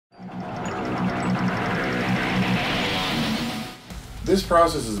This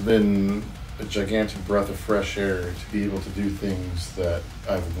process has been a gigantic breath of fresh air to be able to do things that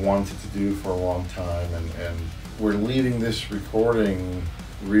I've wanted to do for a long time, and we're leaving this recording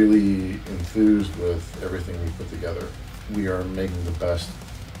really enthused with everything we put together. We are making the best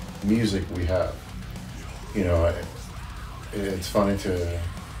music we have. You know, it's funny to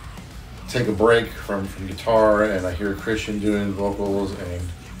take a break from guitar and I hear Christian doing vocals, and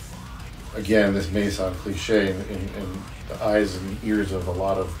again, this may sound cliche in the eyes and ears of a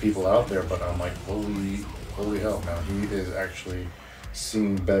lot of people out there, but I'm like, holy hell, man, he is actually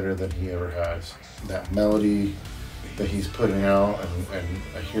singing better than he ever has. That melody that he's putting out, and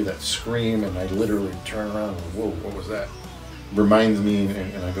I hear that scream, and I literally turn around and whoa, what was that? Reminds me,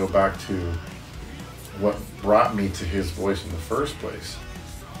 and I go back to what brought me to his voice in the first place.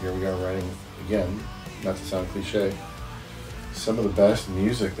 Here we are writing, again, not to sound cliche, some of the best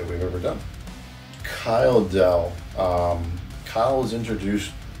music that we've ever done. Kyle Dell. Kyle was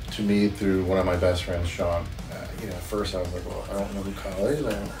introduced to me through one of my best friends, Sean. At first I was like, well, I don't know who Kyle is.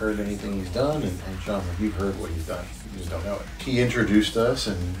 I haven't heard anything he's done. And Sean, you've heard what he's done. You just don't know it. He introduced us,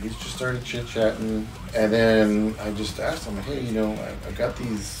 and he just started chit-chatting. And then I just asked him, hey, I've got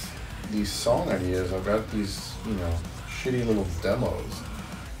these song ideas. I've got these, shitty little demos.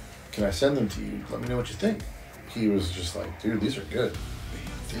 Can I send them to you? Let me know what you think. He was just like, dude, these are good.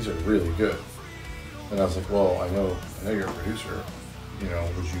 These are really good. And I was like, well, I know you're a producer. Would you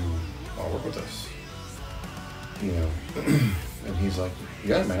want to work with us? And he's like,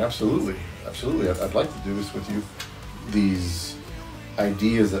 yeah, man, absolutely. I'd like to do this with you. These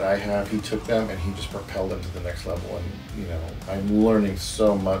ideas that I have, he took them and he just propelled them to the next level. And, I'm learning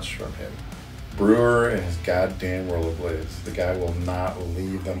so much from him. Brewer and his goddamn rollerblades. The guy will not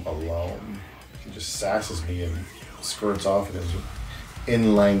leave them alone. He just sasses me and skirts off in his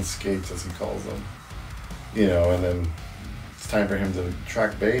inline skates, as he calls them. And then it's time for him to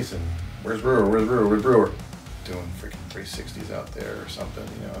track bass, and where's Brewer? Doing freaking 360s out there or something,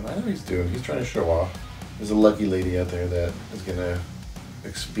 and I know he's trying to show off. There's a lucky lady out there that is gonna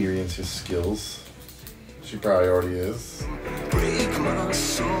experience his skills. She probably already is.